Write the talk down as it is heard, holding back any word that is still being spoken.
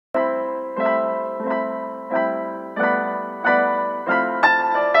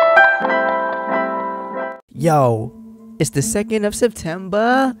Yo, it's the 2nd of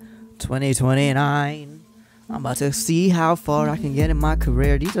September, 2029. I'm about to see how far I can get in my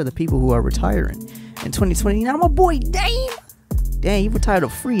career. These are the people who are retiring in 2029. My boy Dame. Dang, he retired a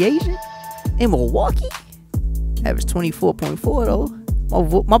free agent in Milwaukee. Average 24.4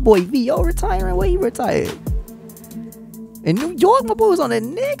 though. My boy VO retiring. Where he retired? In New York, my boy was on the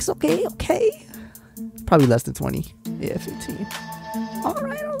Knicks. Okay. Probably less than 20. Yeah, 15. All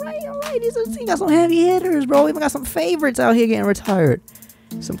right. These are the teams. Got some heavy hitters, bro. Even got some favorites out here getting retired.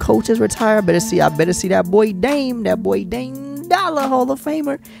 Some coaches retired. I better see that boy Dame. That boy Dame Dollar, Hall of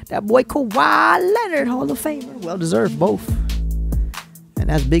Famer. That boy Kawhi Leonard, Hall of Famer. Well deserved, both. And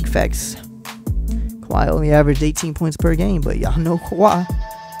that's big facts. Kawhi only averaged 18 points per game, but y'all know Kawhi,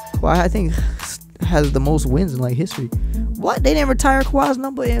 I think, has the most wins in like history. What? They didn't retire Kawhi's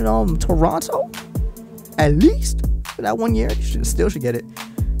number in Toronto? At least for that 1 year, still should get it.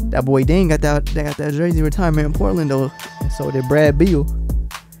 That boy Dane got that jersey retirement in Portland though, and so did Brad Beal.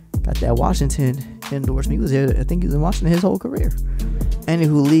 Got that Washington endorsement. He was here. I think he was in Washington his whole career.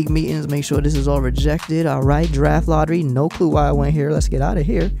 Anywho, league meetings. Make sure this is all rejected. All right, draft lottery. No clue why I went here. Let's get out of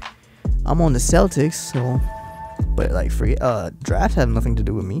here. I'm on the Celtics, so but like free drafts have nothing to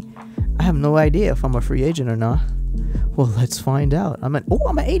do with me. I have no idea if I'm a free agent or not. Well, let's find out. I'm at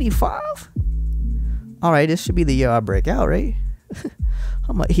 85. All right, this should be the year I break out, right?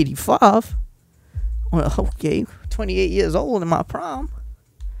 I'm at 85. Okay, 28 years old in my prime.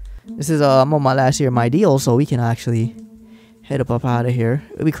 This is I'm on my last year of my deal, so we can actually head up out of here.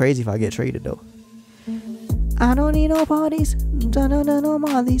 It'd be crazy if I get traded though. I don't need no parties, no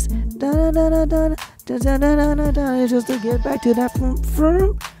mollies, just to get back to that from.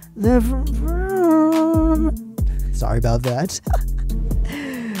 Sorry about that.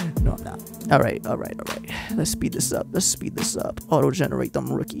 No, I'm not. All right. Let's speed this up. Auto generate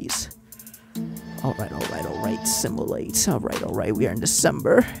them rookies. All right. Simulate. All right. We are in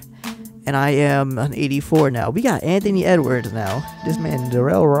December, and I am an 84 now. We got Anthony Edwards now. This man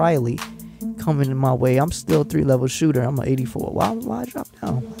Darrell Riley coming in my way. I'm still 3-level shooter. I'm an 84. Why drop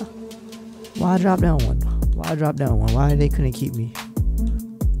down? Why drop down one? Why they couldn't keep me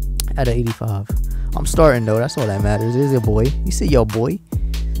at an 85? I'm starting though. That's all that matters. There's your boy. You see your boy.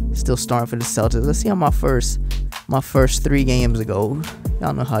 Still starting for the Celtics. Let's see how my first 3 games go.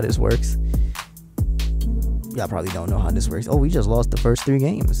 Y'all know how this works. Y'all probably don't know how this works. Oh, we just lost the first 3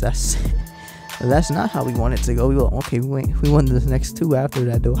 games. That's not how we want it to go. We won the next 2 after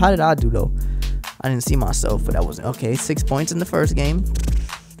that though. How did I do though? I didn't see myself, but that wasn't okay. 6 points in the first game.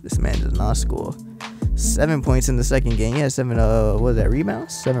 This man does not score. 7 points in the second game. Yeah, 7 what was that,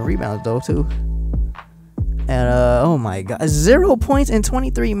 rebounds? 7 rebounds though too. And oh my god, 0 points in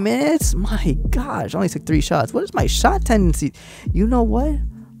 23 minutes. My gosh, I only took 3 shots. What is my shot tendency? You know what?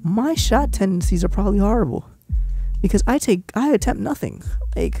 My shot tendencies are probably horrible because I attempt nothing.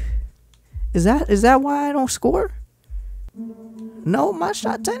 Like, is that why I don't score? No, my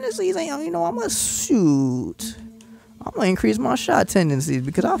shot tendencies ain't. You know, I'm gonna shoot. I'm gonna increase my shot tendencies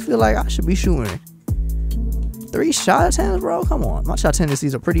because I feel like I should be shooting 3 shot attempts, bro. Come on, my shot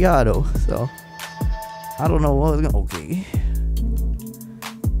tendencies are pretty high though. So I don't know what was gonna. Okay,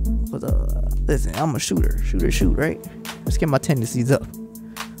 but listen, I'm a shooter, shoot, right? Let's get my tendencies up.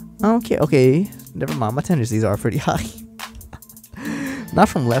 I don't care. Okay, never mind. My tendencies are pretty high. Not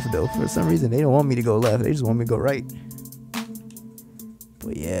from left though. For some reason, they don't want me to go left. They just want me to go right.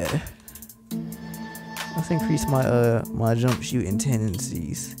 But yeah, let's increase my my jump shooting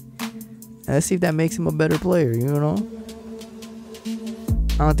tendencies. And let's see if that makes him a better player. You know.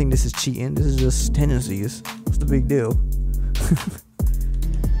 I don't think this is cheating. This is just tendencies. What's the big deal?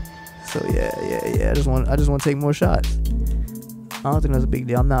 So yeah. I just want to take more shots. I don't think that's a big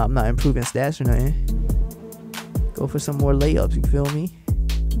deal. I'm not improving stats or nothing. Go for some more layups. You feel me?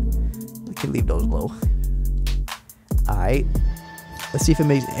 We can leave those low. All right. Let's see if it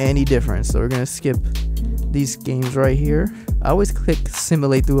makes any difference. So we're gonna skip these games right here. I always click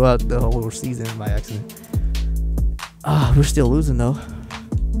simulate throughout the whole season by accident. We're still losing though.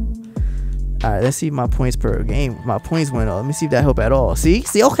 Alright, let's see my points per game. My points went up. Let me see if that helped at all. See,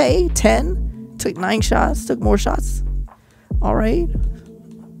 okay, 10. Took 9 shots. Took more shots. Alright.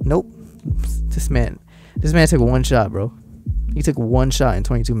 Nope. This man took 1 shot, bro. He took 1 shot in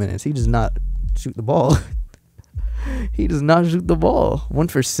 22 minutes. He does not shoot the ball. He does not shoot the ball. 1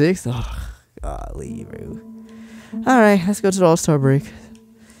 for 6. Oh, golly, bro. Alright, let's go to the All-Star break.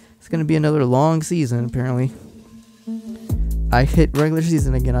 It's going to be another long season, apparently. I hit regular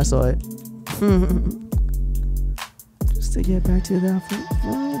season again. I saw it. Just to get back to that.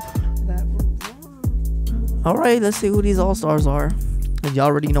 All right, let's see who these all-stars are. And y'all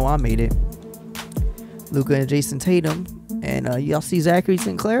already know I made it. Luka and Jason Tatum. And y'all see Zachary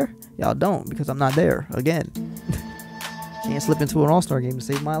Sinclair? Y'all don't, because I'm not there again. Can't slip into an all-star game to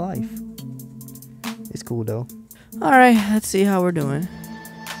save my life. It's cool though. All right, let's see how we're doing.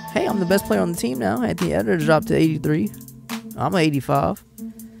 Hey, I'm the best player on the team now. Anthony Edwards dropped to 83. I'm an 85.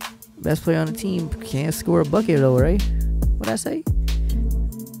 Best player on the team. Can't score a bucket though, right? What'd I say?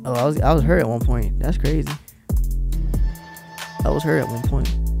 Oh, I was hurt at one point. That's crazy. I was hurt at one point.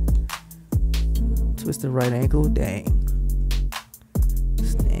 Twisted right ankle. Dang.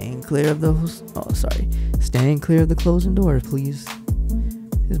 Staying clear of those. Oh, sorry. Staying clear of the closing doors, please.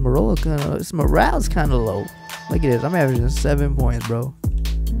 His morale's kind of low. Look at this. I'm averaging 7 points, bro.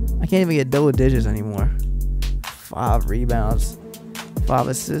 I can't even get double digits anymore. 5 rebounds, 5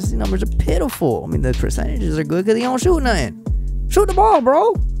 assists. These numbers are pitiful. I mean, the percentages are good because he don't shoot nothing. Shoot the ball,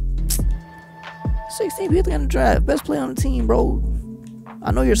 bro. 16 people in the draft. Best player on the team, bro.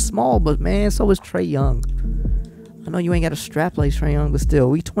 I know you're small, but man, so is Trae Young. I know you ain't got a strap like Trae Young, but still,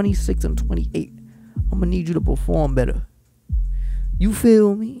 we 26 and 28. I'm gonna need you to perform better. You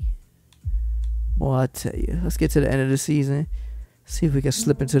feel me? Boy, I tell you. Let's get to the end of the season. See if we can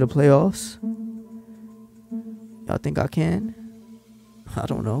slip into the playoffs. Y'all think I can? I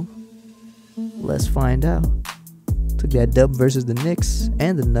don't know. Let's find out. Took that dub versus the Knicks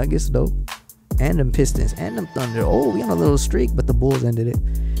and the Nuggets, though. And them Pistons and them Thunder. Oh, we on a little streak, but the Bulls ended it.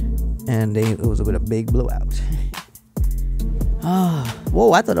 And it was with a big blowout.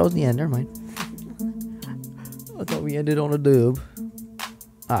 Whoa, I thought that was the end. Never mind. I thought we ended on a dub.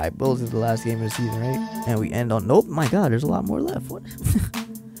 Alright, Bulls is the last game of the season, right? And we end on... Nope, my God, there's a lot more left. What?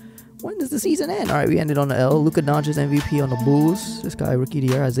 When does the season end? Alright, we ended on the L. Luka Doncic MVP on the Bulls. This guy, Rookie of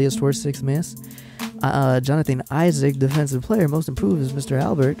the Year. Isaiah Stewart, 6 miss. Jonathan Isaac, Defensive Player. Most Improved is Mr.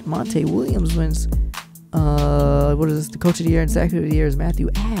 Albert. Monte Williams wins... what is this? The Coach of the Year and Sack of the Year is Matthew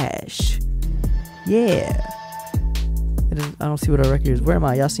Ash. Yeah. I don't see what our record is. Where am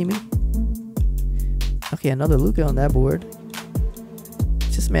I? Y'all see me? Okay, another Luka on that board.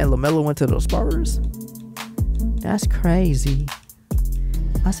 This man LaMelo went to the Spurs. That's crazy.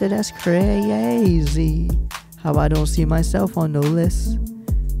 I said that's crazy. How I don't see myself on no list.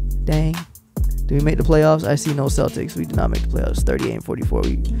 Dang. Do we make the playoffs? I see no Celtics. We did not make the playoffs. 38 and 44.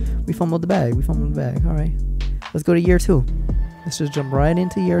 We fumbled the bag. All right. Let's go to year 2. Let's just jump right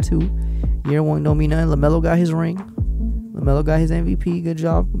into year 2. Year 1 don't mean nothing. LaMelo got his ring. LaMelo got his MVP. Good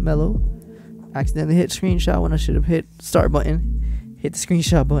job, LaMelo. Accidentally hit screenshot when I should have hit start button. Hit the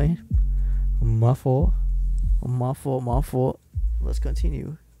screenshot button. My fault. Let's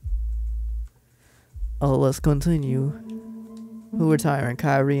continue. Let's continue. Who retiring?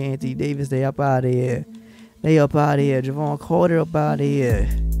 Kyrie, Anthony Davis, they up out of here. Javon Carter up out of here.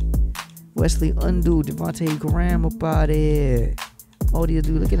 Wesley Undo, Devontae Graham up out of here. All these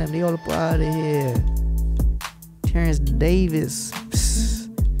dudes, look at them, they all up out of here. Terrence Davis. Psst.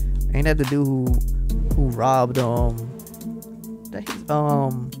 Ain't that the dude who robbed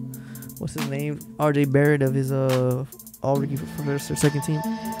what's his name? RJ Barrett of his all-rookie first or second team.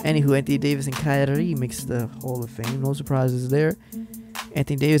 Anywho, Anthony Davis and Kyrie makes the Hall of Fame. No surprises there.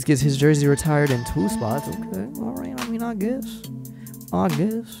 Anthony Davis gets his jersey retired in 2 spots. Okay, all right. I mean, I guess. A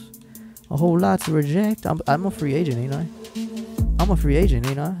whole lot to reject. I'm a free agent, ain't I?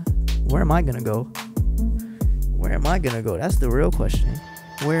 Where am I gonna go? That's the real question.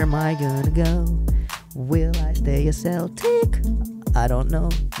 Where am I gonna go? Will I stay a Celtic? I don't know.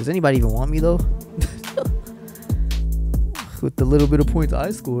 Does anybody even want me though? With the little bit of points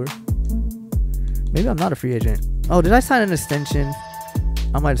I score. Maybe I'm not a free agent. Oh, did I sign an extension?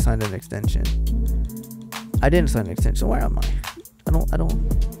 I might have signed an extension. I didn't sign an extension. Where am I? I don't.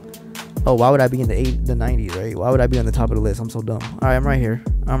 Oh, why would I be in the 90s, right? Why would I be on the top of the list? I'm so dumb. All right, I'm right here.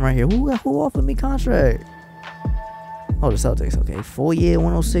 Who offered me contract? Oh, the Celtics. Okay, 4-year,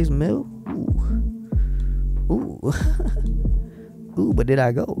 106 mil. Ooh. Ooh, but did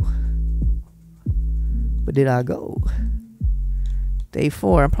I go? Day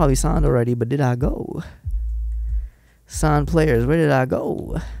 4, I'm probably signed already, but did I go? Signed players, where did I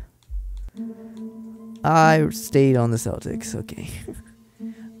go? I stayed on the Celtics, okay.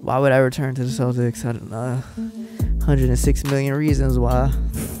 Why would I return to the Celtics? I don't know. 106 million reasons why.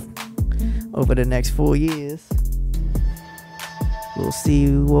 Over the next 4 years. We'll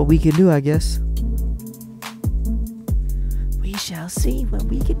see what we can do, I guess. We shall see what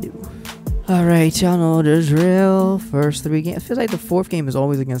we can do. Alright, y'all know the drill. First 3 games. It feels like the 4th game is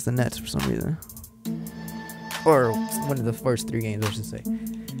always against the Nets for some reason. Or one of the first 3 games, I should say.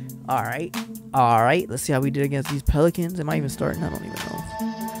 Alright. Let's see how we did against these Pelicans. Am I even starting? I don't even know.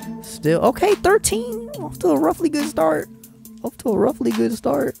 Still, okay, 13. Off to a roughly good start.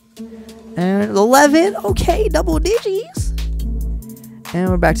 And 11. Okay, double digits. And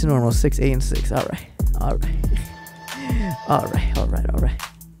we're back to normal. 6, 8, and 6. All right. All right. All right. All right. All right.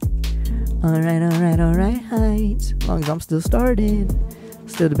 All right. All right. All right. As long as I'm still starting.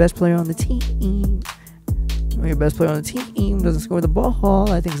 Still the best player on the team. When your best player on the team doesn't score the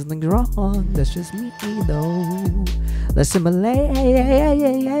ball, I think something's wrong. That's just me, though. Let's simulate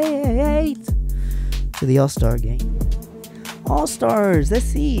to the All-Star game. All-Stars. Let's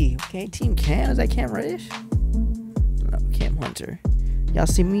see. Okay, Team Cam. Is that Cam Reddish? No, Cam Hunter. Y'all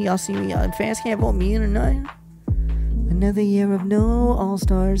see me? Y'all see me? Y'all fans can't vote me in or nothing? Another year of no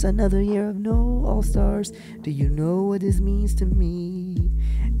All-Stars. Another year of no All-Stars. Do you know what this means to me?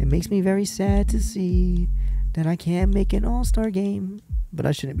 It makes me very sad to see that I can't make an All-Star game. But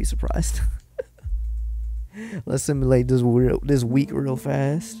I shouldn't be surprised. Let's simulate this week real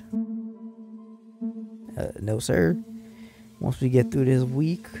fast. No, sir. Once we get through this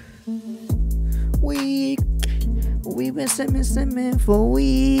week, we've been simming for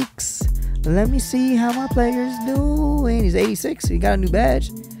weeks. Let me see how my player's doing. He's 86. He got a new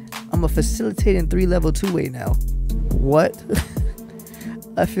badge. I'm a facilitating 3 level 2-way now. What?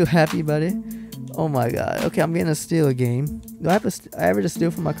 I feel happy about it. Oh my god. Okay, I'm getting a steal a game. Do I average a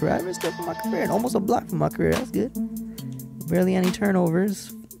steal for my career? I average a steal for my career and almost a block for my career. That's good. Barely any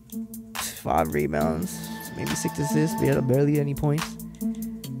turnovers. 5 rebounds. Maybe 6 assists. Barely any points.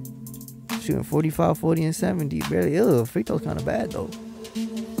 Shooting 45, 40, and 70. Barely. Ugh, free throw's kind of bad though.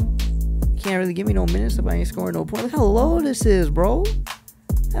 Can't really give me no minutes if I ain't scoring no points. Look how low this is, bro.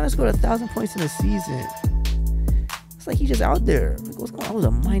 I haven't scored 1,000 points in a season. It's like he's just out there. Like, what's going on? I was a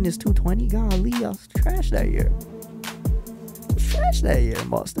minus 220. Golly, I was trash that year. I was trash that year in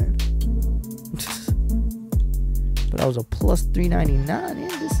Boston. But I was a plus 399 in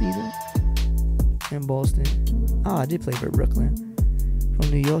this season in Boston. Oh, I did play for Brooklyn.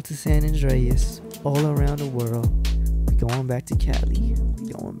 From New York to San Andreas, all around the world. We going back to Cali.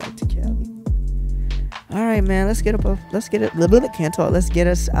 Going back to Cali. All right, man. Let's get up. Let's get it. Can't talk. Let's get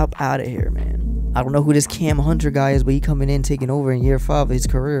us up out of here, man. I don't know who this Cam Hunter guy is, but he coming in, taking over in year 5 of his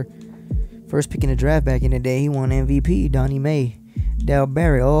career. First pick in the draft back in the day. He won MVP. Donnie May, Dal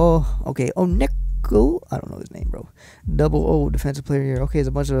Barry. Oh, okay. Oh, Nico. I don't know his name, bro. Double O, defensive player here. Okay, it's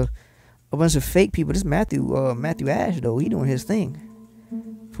a bunch of fake people. This Matthew Ash though. He doing his thing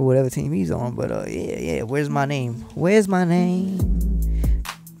for whatever team he's on. But yeah. Where's my name? Where's my name?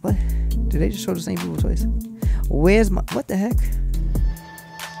 What? Did they just show the same people twice? Where's my... What the heck?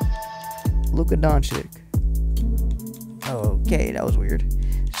 Luka Doncic. Okay, that was weird.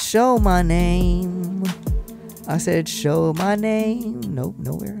 Show my name. I said show my name. Nope,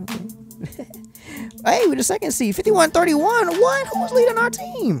 nowhere. Okay. Hey, with the second seed. 51-31. What? Who's leading our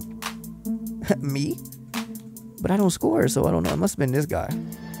team? Me? But I don't score, so I don't know. It must have been this guy.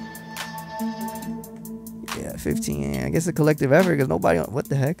 Yeah, 15. I guess a collective effort because nobody on... What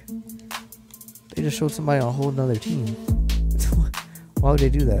the heck? They just showed somebody on a whole nother team. Why would they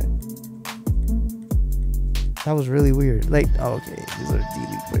do that? That was really weird. Like, oh, okay. These are the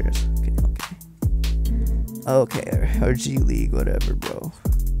D-League players. Okay. Or G-League, whatever, bro.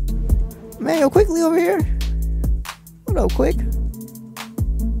 Man, yo, quickly over here. What up, quick?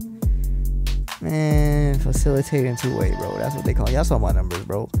 Man, facilitating 2-way, bro. That's what they call it. Y'all saw my numbers,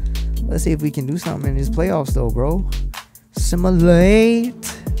 bro. Let's see if we can do something in these playoffs, though, bro.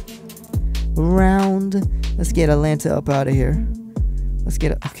 Simulate round. Let's get Atlanta up out of here. Let's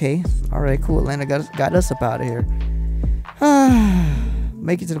get it. Okay. All right, cool. Atlanta got us up out of here.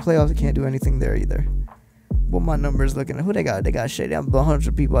 Make it to the playoffs. I can't do anything there either. What my numbers looking at? Who they got? They got shit. Down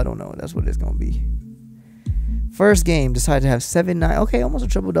 100 people. I don't know. That's what it's going to be. First game, decided to have 7-9. Okay, almost a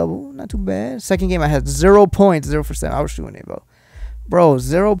triple-double. Not too bad. Second game, I had 0 points. 0 for 7. I was shooting it, bro. Bro,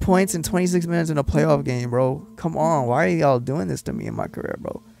 0 points in 26 minutes in a playoff game, bro. Come on. Why are y'all doing this to me in my career,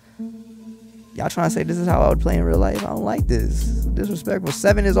 bro? Y'all trying to say this is how I would play in real life? I don't like this. Disrespectful.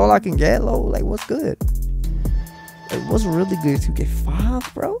 7 is all I can get, low. Like, what's good? Like, what's really good to get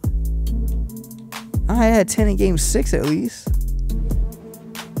 5, bro? I had 10 in game 6 at least.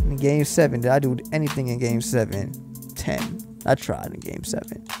 In game 7, did I do anything in game 7? 10. I tried in game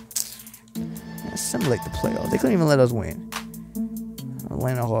 7. Man, simulate the playoffs. They couldn't even let us win.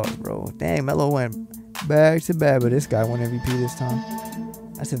 Atlanta Hawks, bro. Dang, Melo went back to back, but this guy won MVP this time.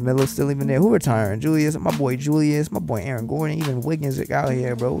 I said Melo's still even there. Who retiring? Julius, my boy Julius, my boy Aaron Gordon, even Wiggins out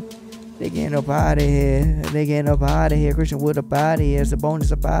here, bro. They getting up out of here. Christian Wood up out of here.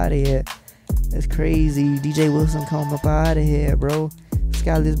 Sabonis up out of here. That's crazy. DJ Wilson come up out of here, bro.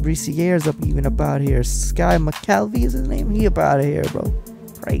 Skylis Brissier's up out here. Sky McCalvey is his name. He up out of here, bro.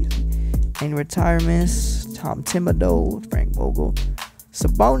 Crazy. Any retirements? Tom Thibodeau, Frank Vogel.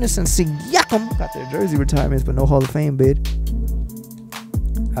 Sabonis and Siakam got their jersey retirements, but no Hall of Fame bid.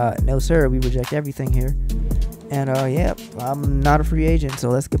 No sir, we reject everything here. And yeah, I'm not a free agent, so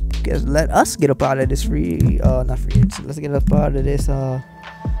let us get up out of this not free agent. Let's get up out of this.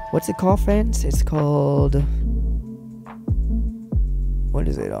 What's it called, friends? It's called. What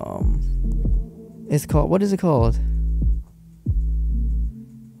is it? It's called. What is it called?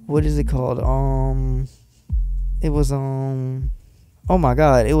 What is it called? It was Oh my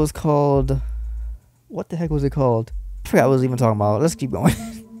God! It was called. What the heck was it called? I forgot what I was even talking about. Let's keep going.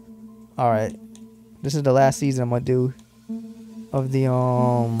 All right. This is the last season I'm gonna do of the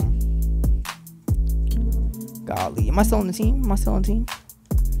Golly, am I still on the team? Still on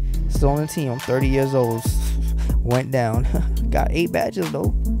the team. I'm 30 years old. Went down. Got 8 badges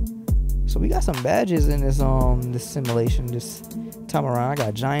though. So we got some badges in this this simulation this time around. I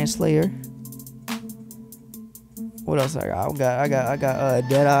got Giant Slayer. What else I got? I got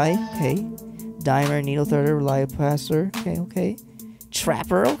Deadeye. Okay. Dimer, Needle Thirder, Reliable Passer. Okay.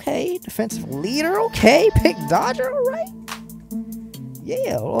 Trapper, okay. Defensive Leader, okay. Pick Dodger, alright.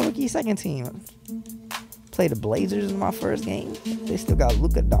 Yeah, all-rookie second team. Played the Blazers in my first game. They still got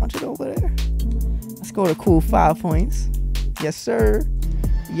Luka Doncic over there. I scored a cool 5 points. Yes, sir.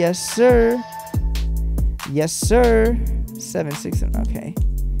 Yes, sir. Yes, sir. 7, 6, and okay.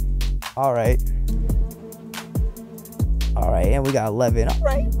 Alright, and we got 11.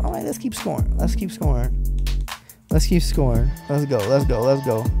 Alright, let's keep scoring. Let's go.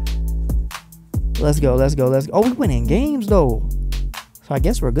 Oh, we winning games though. So I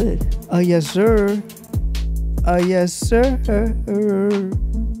guess we're good. Yes, sir. Yes, sir.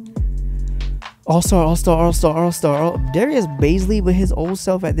 All-star. Darius Baisley with his old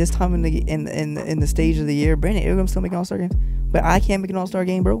self at this time in the stage of the year. Brandon Ingram still making All-Star games, but I can't make an All-Star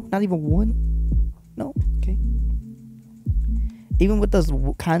game, bro. Not even one. No. Okay. Even with us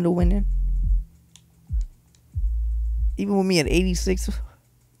kind of winning. Even with me at 86.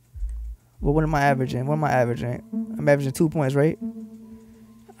 Well, what am I averaging? I'm averaging 2 points, right?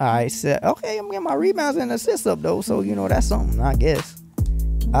 I said, okay, I'm getting my rebounds and assists up, though. So, that's something, I guess.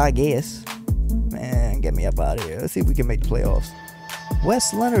 Man, get me up out of here. Let's see if we can make the playoffs.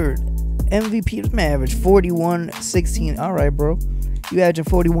 Wes Leonard, MVP. This man averaged 41, 16. All right, bro. You averaging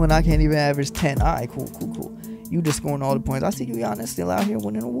 41. I can't even average 10. All right, cool. You just scoring all the points. I see you, Giannis, still out here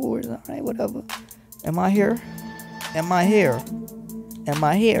winning awards. All right, whatever. Am I here? I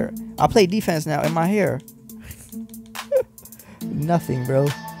play defense now. Am I here? Nothing, bro.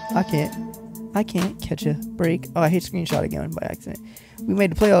 I can't catch a break. Oh, I hit screenshot again by accident. We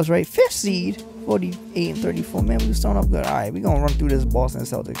made the playoffs, right? 5th seed, 48 and 34. Man, we was starting off good. All right, we gonna run through this Boston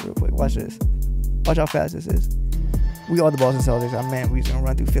Celtics real quick. Watch this. Watch how fast this is. We are the Boston Celtics. We just gonna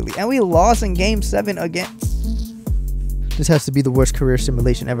run through Philly, and we lost in Game 7 again. This has to be the worst career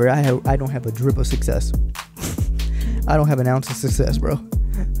simulation ever. I don't have a drip of success. I don't have an ounce of success, bro.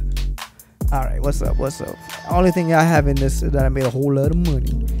 Alright, what's up? Only thing I have in this is that I made a whole lot of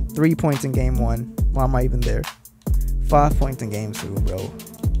money. 3 points in Game 1. Why am I even there? 5 points in Game 2, bro.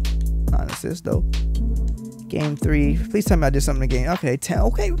 Not an assist, though. Game 3. Please tell me I did something in game. Okay, 10.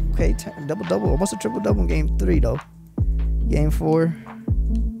 Okay. 10. Double. Almost a triple-double in Game 3, though. Game 4.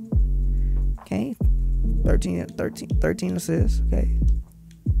 Okay. 13 assists. Okay.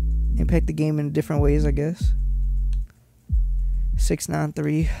 Impact the game in different ways, I guess. 6, 9,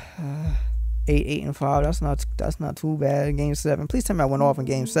 3. 8, and 5. That's not too bad. Game 7. Please tell me I went off in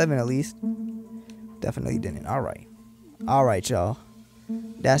Game 7 at least. Definitely didn't. Alright, y'all.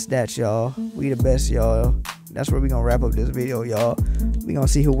 That's that, y'all. We the best, y'all. That's where we gonna wrap up this video, y'all. We gonna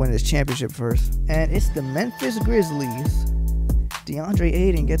see who win this championship first. And it's the Memphis Grizzlies. DeAndre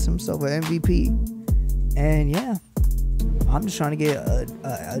Ayton gets himself an MVP. And yeah, I'm just trying to get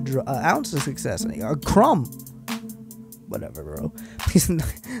an ounce of success. A crumb. Whatever, bro. Please,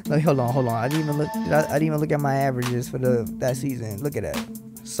 hold on. I didn't even look at my averages for that season. Look at that.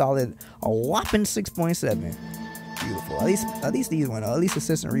 Solid, a whopping 6.7. Beautiful. At least these went up. At least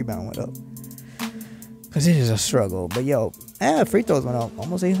assist and rebound went up. Cause it is a struggle. But yo, free throws went up.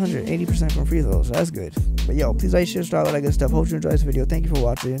 Almost 80% from free throws. So that's good. But yo, please like, share, subscribe, all that good stuff. Hope you enjoyed this video. Thank you for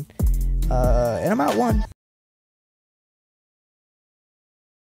watching. And I'm out 1.